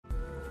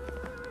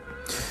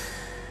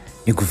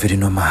Ni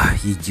guverinoma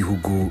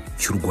y'igihugu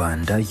cy'u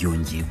Rwanda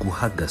yongeye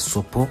guha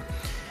gasopo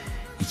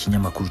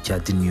ikinyamakuru cya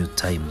The New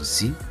Times.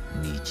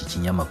 Ni iki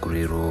kinyamakuru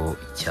rero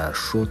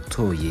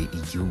cyashotoye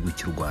igihugu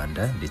cy'u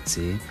Rwanda ndetse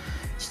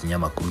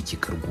ikinyamakuru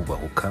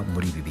kikarwubahuka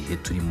muri ibi bihe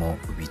turimo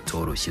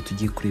bitoroshye.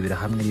 Tugiye kurebera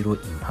hamwe rero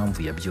impamvu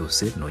ya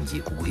byose.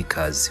 Nongeye kuguha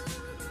ikaze.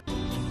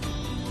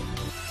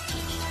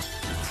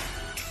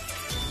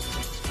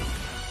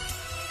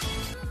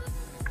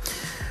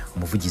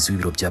 Umuvugizi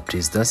w'ibiro bya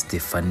Perezida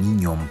Stephanie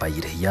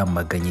Nyombayire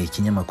yamaganye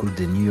ikinyamakuru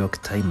The New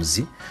York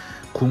Times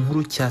ku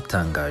nkuru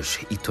cyatangaje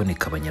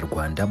itoneka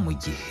abanyarwanda mu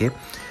gihe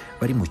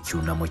bari mu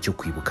cyunamo cyo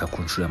kwibuka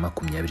ku nshuro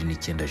ya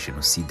 29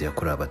 Jenoside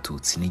yakorewe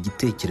Abatutsi. Ni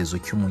igitekerezo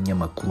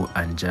cy'umunyamakuru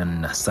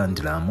Anjana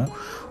Sandram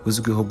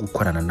uzwiho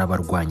gukorana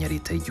n'abarwanya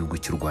leta y'igihugu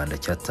cy'u Rwanda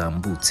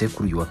cyatambutse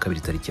kuri uyu wa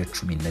kabiri tariki ya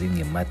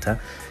 11 Mata,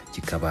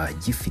 kikaba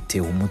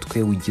gifite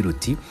umutwe w'igira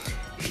uti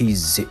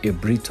 "He's a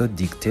brutal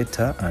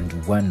dictator and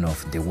one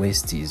of the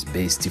West's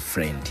best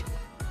friend."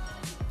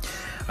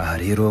 Aha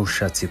rero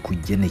ushatse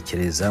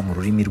kugenekereza mu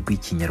rurimi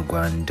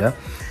rw'ikinyarwanda,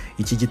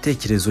 iki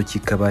gitekerezo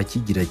kikaba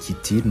kigira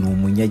kiti ni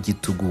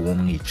umunyagitugu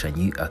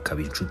w'umwicanyi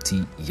akaba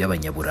inshuti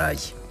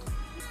y'abanyaburayi.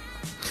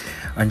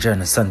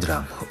 Anjana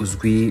Sandram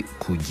uzwi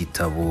ku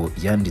gitabo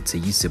yanditse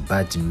yise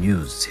Bad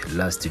News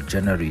Last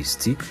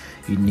Journalist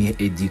in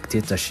a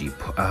Dictatorship,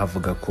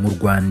 ahavuga ko mu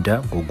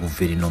Rwanda ngo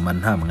guverinoma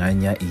nta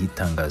mwanya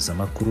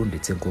itangazamakuru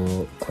ndetse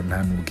ngo ko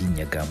nta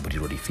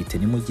n'ubwinyagamburiro rifite.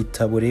 Ni mu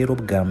gitabo rero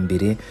bwa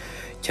mbere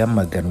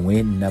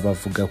cyamaganwe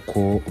n'abavuga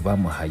ko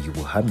bamuhaye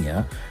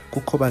ubuhamya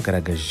kuko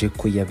bagaragaje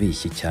ko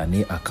yabeshye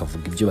cyane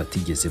akavuga ibyo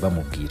batigeze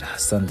bamubwira.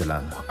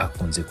 Sandram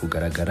akunze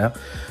kugaragara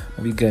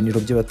mu biganiro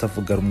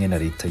by'abatavuga rumwe na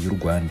leta y'u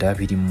Rwanda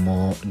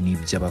birimo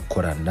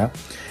n'iby'abakorana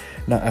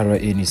na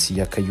RNC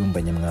ya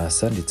Kayumba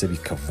Nyamwasa, ndetse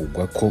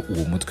bikavugwa ko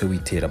uwo mutwe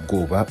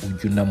w'iterabwoba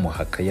ujya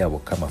unamuha akayabo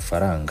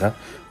k'amafaranga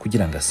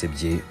kugira ngo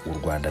asebye u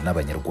Rwanda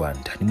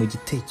n'abanyarwanda. Ni mu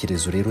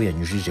gitekerezo rero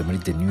yanyujije muri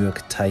The New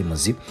York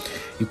Times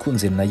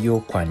ikunze nayo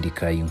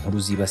kwandika inkuru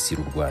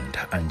zibasira u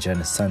Rwanda.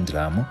 Anjana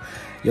Sandram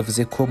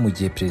yavuze ko mu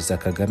gihe Perezida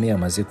Kagame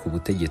yamaze ku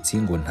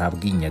butegetsi ngo nta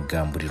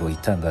bwinyagamburiro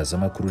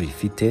itangazamakuru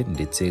rifite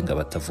ndetse ngo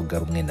abatavuga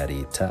rumwe na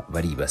leta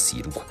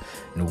baribasirwa.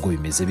 Nubwo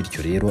bimeze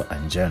bityo rero,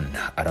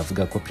 Anjana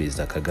aravuga ko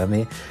Perezida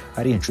Kagame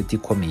ari inshuti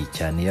ikomeye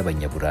cyane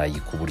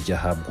y'abanyaburayi ku buryo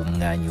ahabwa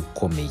umwanya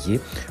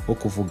ukomeye wo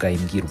kuvuga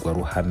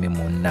imbwirwaruhame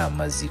mu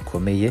nama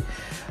zikomeye,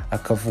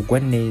 akavugwa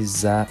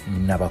neza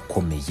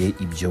n'abakomeye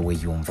ibyo we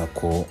yumva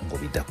ko ngo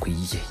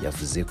bidakwiye.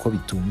 Yavuze ko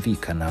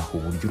bitumvikana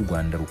uburyo u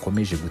Rwanda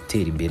rukomeje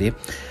gutera imbere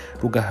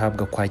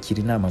rugahabwa kwakira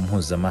inama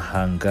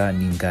mpuzamahanga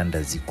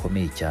n'inganda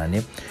zikomeye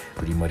cyane,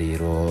 rurimo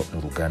rero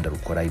n'uruganda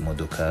rukora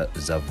imodoka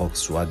za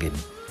Volkswagen.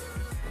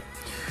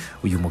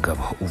 Uyu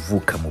mugabo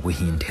uvuka mu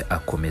Buhinde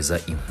akomeza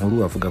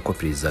inkuru avuga ko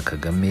Perezida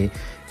Kagame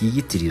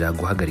yiyitirira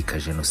guhagarika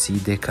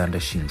Jenoside kandi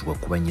ashinjwa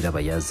kuba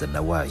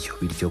nyirabayazana wayo,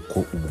 bityo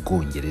ko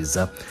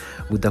Ubwongereza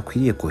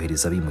budakwiriye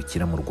kohereza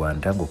abimukira mu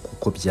Rwanda ngo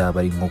kuko byaba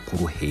ari nko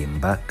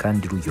kuruhemba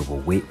kandi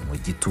ruyobowe mu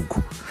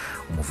gitugu.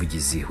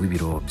 Umuvugizi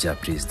w'ibiro bya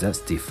Perezida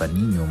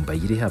Stephanie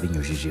Nyombayire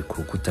abinyujije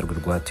ku rukuta rwe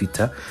rwa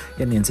Twitter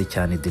yanenze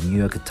cyane The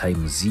New York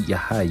Times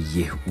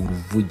yahaye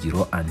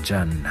uruvugiro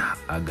Anjana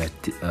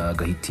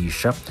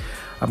agahitisha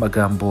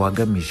amagambo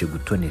agamije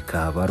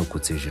gutoneka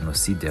abarokotse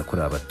Jenoside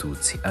yakorewe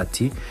Abatutsi.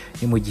 Ati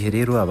ni mu gihe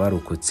rero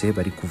abarokotse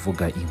bari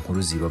kuvuga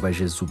inkuru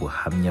zibabaje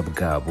z'ubuhamya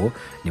bwabo,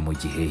 ni mu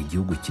gihe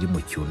igihugu kiri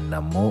mu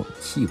cyunamo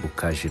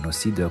cyibuka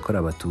Jenoside yakorewe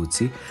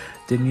Abatutsi,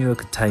 The New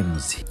York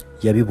Times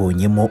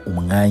yabibonyemo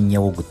umwanya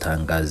wo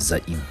gutangaza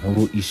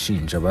inkuru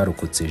ishinja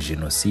abarokotse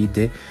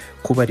Jenoside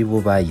kuba ari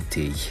bo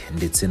bayiteye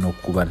ndetse no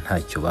kuba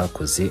ntacyo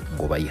bakoze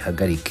ngo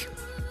bayihagarike.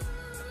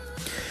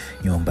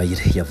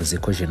 Nyombayire yavuze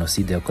ko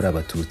Jenoside yakorewe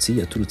Abatutsi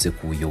yaturutse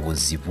ku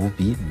buyobozi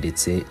bubi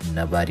ndetse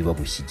n'abari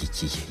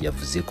babushyigikiye.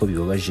 Yavuze ko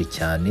bibabaje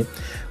cyane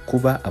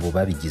kuba abo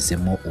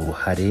babigizemo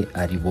uruhare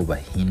ari bo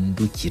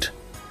bahindukira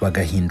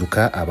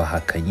bagahinduka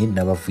abahakanyi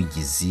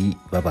n'abavugizi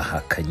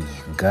b'abahakanyi.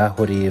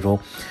 Ngaho rero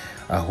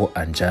aho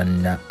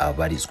Anjana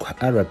abarizwa,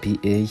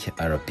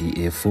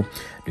 RPF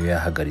niyo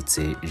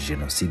yahagaritse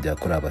Jenoside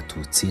yakorewe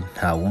Abatutsi,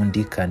 nta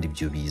wundi, kandi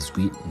ibyo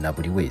bizwi na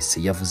buri wese.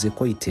 Yavuze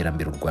ko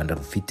iterambere u Rwanda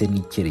rufite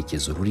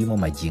n'icyerekezo rurimo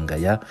maginga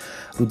ya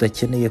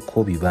rudakeneye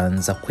ko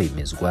bibanza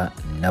kwemezwa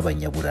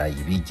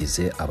n'abanyaburayi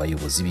bigize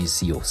abayobozi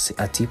b'isi yose.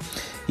 Ati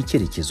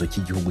icyerekezo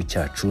cy'igihugu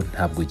cyacu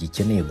ntabwo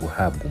gikeneye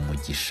guhabwa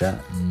umugisha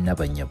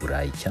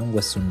n'abanyaburayi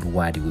cyangwa se undi uwo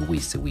ari we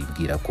wese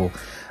wibwira ko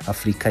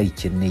Afurika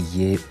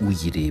ikeneye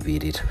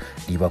uyireberera.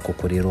 Niba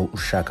koko rero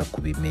ushaka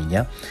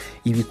kubimenya,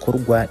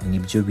 ibikorwa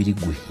nibyo biri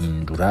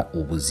guhindura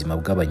ubuzima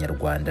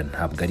bw'abanyarwanda,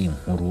 ntabwo ari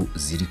inkuru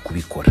ziri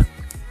kubikora.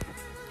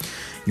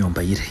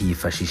 Nyombayire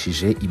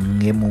yifashishije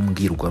imwe mu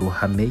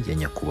mbwirwaruhame ya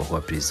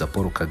nyakubahwa Perezida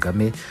Paul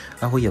Kagame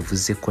aho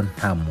yavuze ko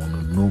nta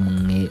muntu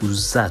n'umwe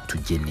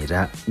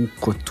uzatugenera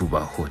uko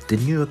tubaho. The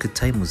New York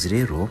Times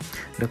rero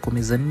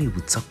ndakomeza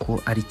nibutsa ko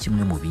ari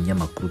kimwe mu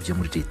binyamakuru byo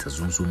muri Leta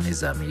Zunze Ubumwe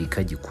za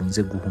Amerika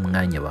gikunze guha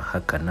umwanya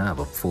abahakana,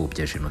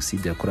 abapfobya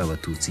jenoside yakorewe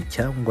abatutsi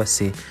cyangwa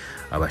se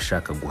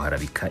abashaka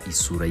guharabika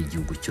isura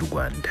y'igihugu cy'u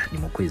Rwanda. Ni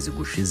mu kwezi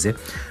gushize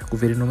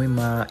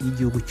guverinoma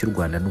y'igihugu cy'u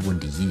Rwanda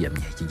n'ubundi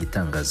yiyamye iki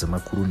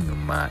gitangazamakuru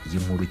nyuma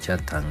y'inkuru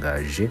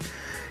cyatangaje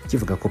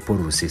kivuga ko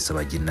Paul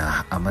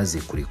Rusesabagina amaze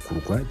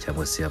kurekurwa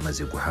cyangwa se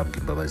amaze guhabwa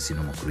imbabazi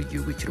n'umukuru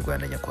w'igihugu cy'u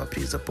Rwanda nyakubahwa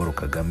Perezida Paul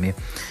Kagame.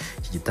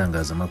 Iki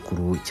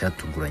gitangazamakuru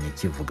cyatunguranye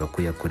kivuga ko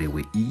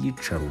yakorewe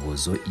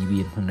iyicarubozo,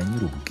 ibintu na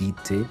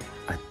nyir'ubwite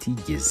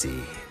atigeze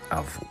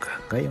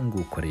avuga. Ngayo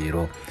nguko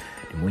rero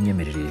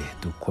nimunyemerere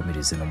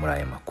dukomereze no muri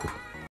aya makuru.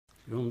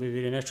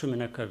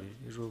 2012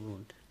 ejo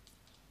bundi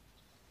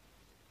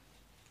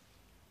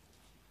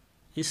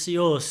isi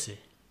yose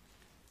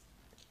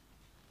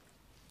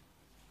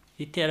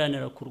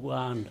iteranira ku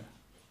Rwanda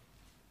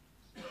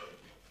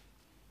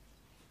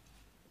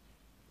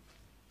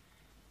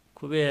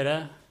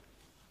kubera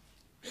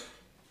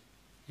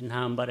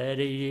intambara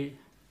yari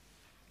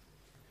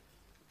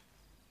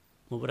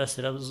mu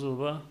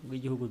burasirazuba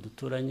bw'igihugu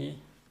duturanye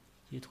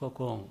yitwa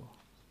Kongo.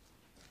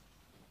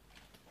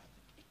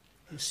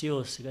 Isi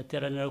yose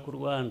igateranira ku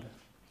Rwanda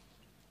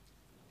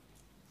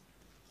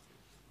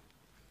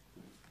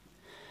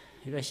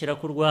igashyira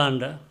ku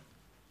Rwanda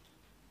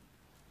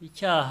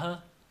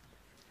icyaha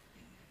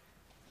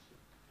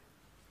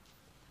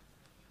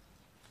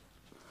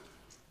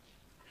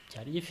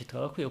cyari gifite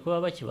abakwiye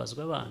kuba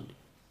bakibazwa abandi.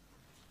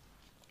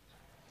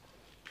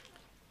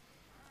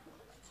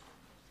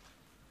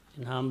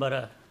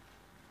 Intambara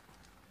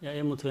ya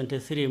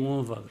M23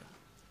 mwumvaga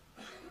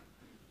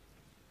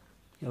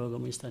yabaga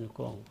muri Eastern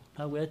Congo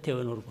ntabwo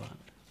yatewe n'u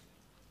Rwanda,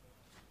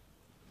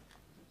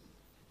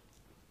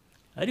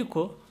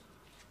 ariko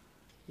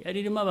yari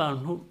irimo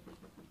abantu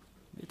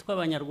bitwa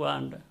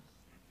abanyarwanda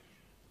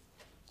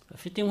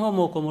bafite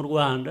inkomoko mu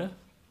Rwanda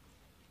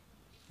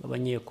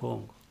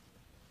b'abanyekongo.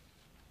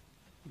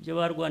 Ibyo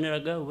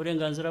barwaniraga,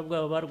 uburenganzira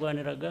bwabo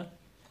barwaniraga,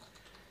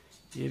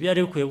 ibyo byari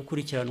bikwiye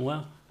gukurikiranwa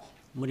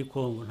muri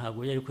Kongo,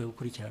 ntabwo byari bikwiye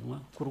gukurikiranwa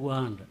ku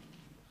Rwanda.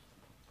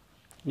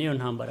 Niyo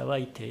ntambara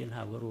bayiteye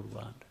ntabwo ari u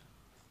Rwanda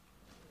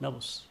na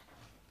busa,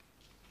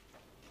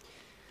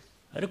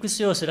 ariko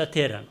isi yose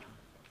iraterana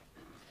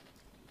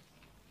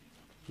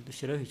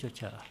idushyiraho icyo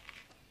cyaha.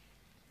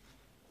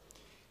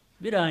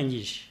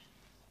 Birangije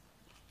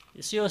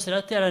isi yose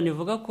iraterana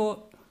ivuga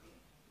ko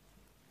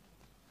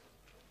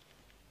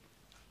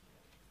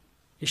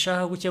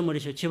ishaka gukemura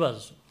icyo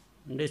kibazo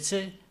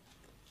ndetse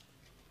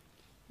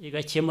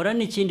igakemura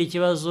n'ikindi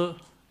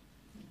kibazo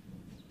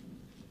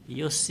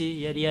iyo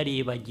si yari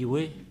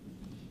yaribagiwe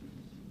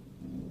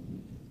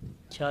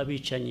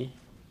cy'abicanyi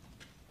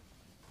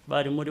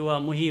bari muri wa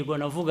muhigo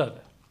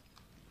navugaga,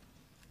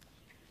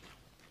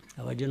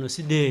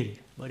 abajenosideri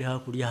bari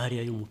hakurya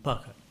hariya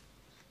y'umupaka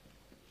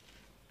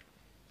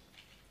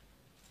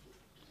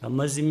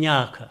bamaze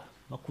imyaka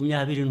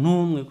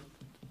 21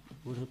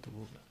 buri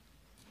tuvuga.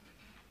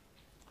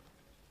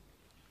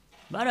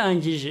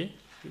 Barangije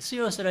isi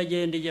yose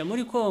iragenda ijya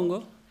muri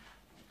Kongo,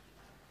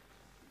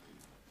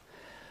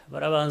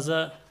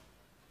 barabanza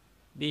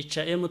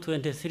bica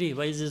M23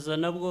 bayiziza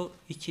nabwo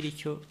ikiri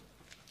cyo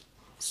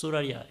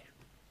isura yayo,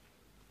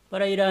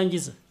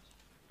 barayirangiza.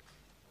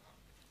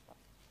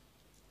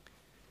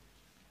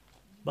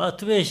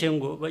 Batubeshye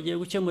ngo bagiye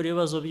gukemura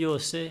ibibazo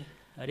byose,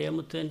 ari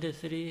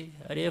M23,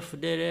 ari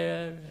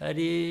FDLR,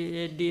 ari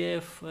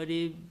ADF, ari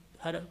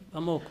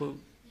amoko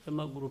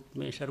y'amagurupe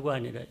menshi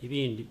arwanira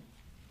ibindi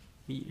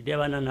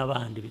birebana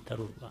n'abandi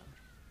bitari u Rwanda.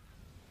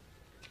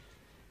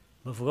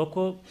 Bavuga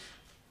ko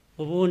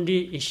ubundi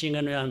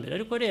inshingano ya mbere,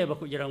 ariko reba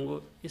kugira ngo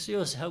isi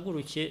yose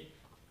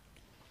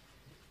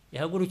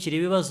ihagurukire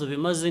ibibazo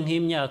bimaze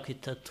nk'imyaka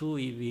 3,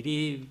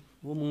 2,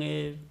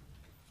 1,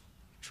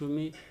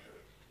 10,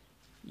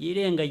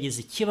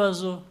 yirengagiza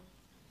ikibazo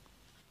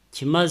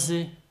kimaze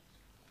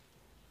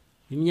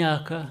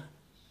imyaka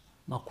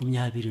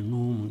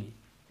 21.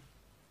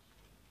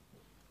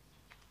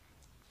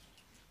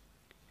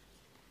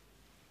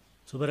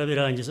 So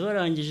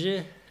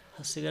barangije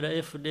hasigara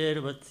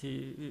FDL,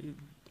 bati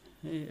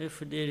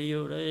FDL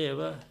yo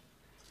urareba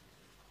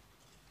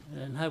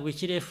ntabwo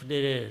ikiri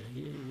FDL,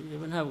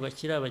 ntabwo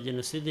akiri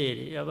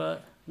abajenosideri,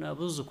 aba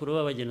nabuzukuru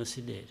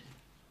b'abajenosideri,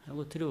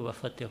 ntabwo turi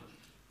bubafateho.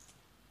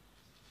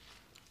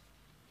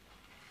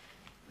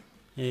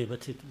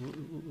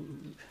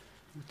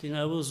 Bati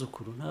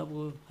nabuzukuru,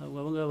 ntabwo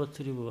abo ngabo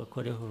turi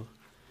bubakoreho.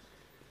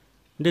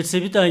 Ndetse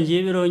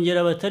bitangiye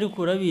birongera batari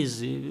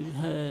kurabizi,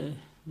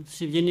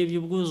 sibye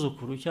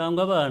n'iby'ubwuzukuru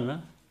cyangwa abana,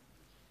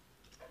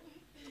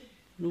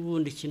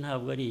 n'ubundi iki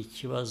ntabwo ari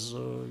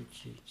ikibazo,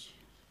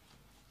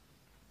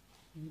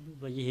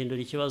 bagihindura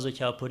ikibazo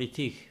cya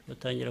politiki,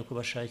 batangira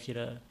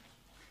kubashakira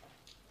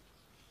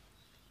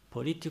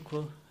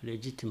political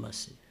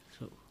legitimacy,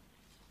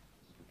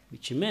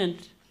 which meant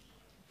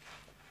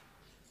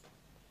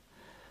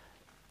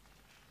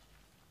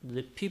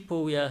the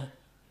people we are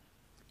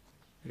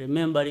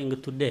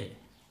remembering today,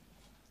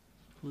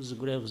 whose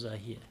graves are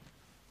here,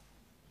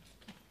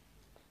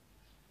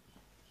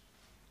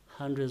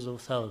 hundreds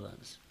of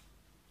thousands,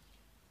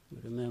 we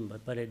remember,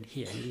 buried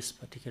here in this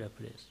particular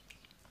place.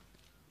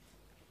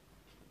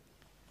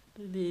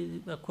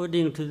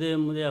 According to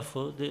them,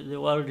 therefore, the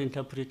world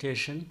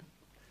interpretation,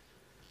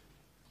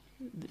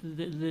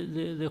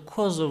 the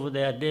cause of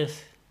their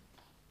death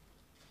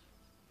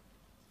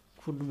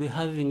could be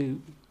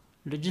having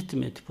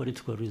legitimate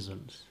political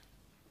reasons.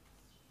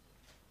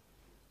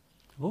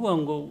 Vuga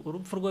ngo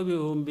urupfu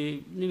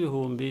rw'ibihumbi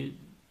n'ibihumbi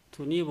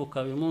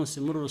tunibuka uyu munsi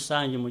muri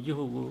rusange mu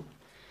gihugu,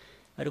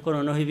 ariko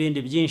noneho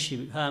ibindi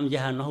byinshi hambye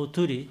hano aho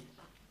turi,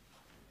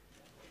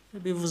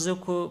 bivuze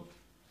ko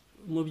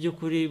mu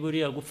by'ukuri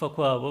buriya gupfa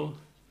kwabo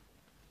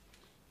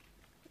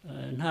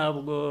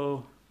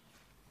ntabwo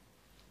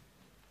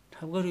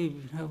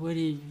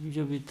ari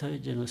ibyo bita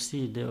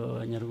jenoside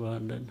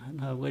abanyarwanda,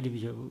 ntabwo ari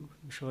byo.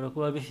 Bishobora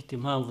kuba bifite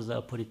impamvu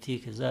za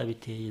politike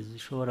zabiteye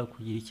zishobora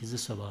kugira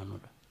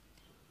ikizisobanura.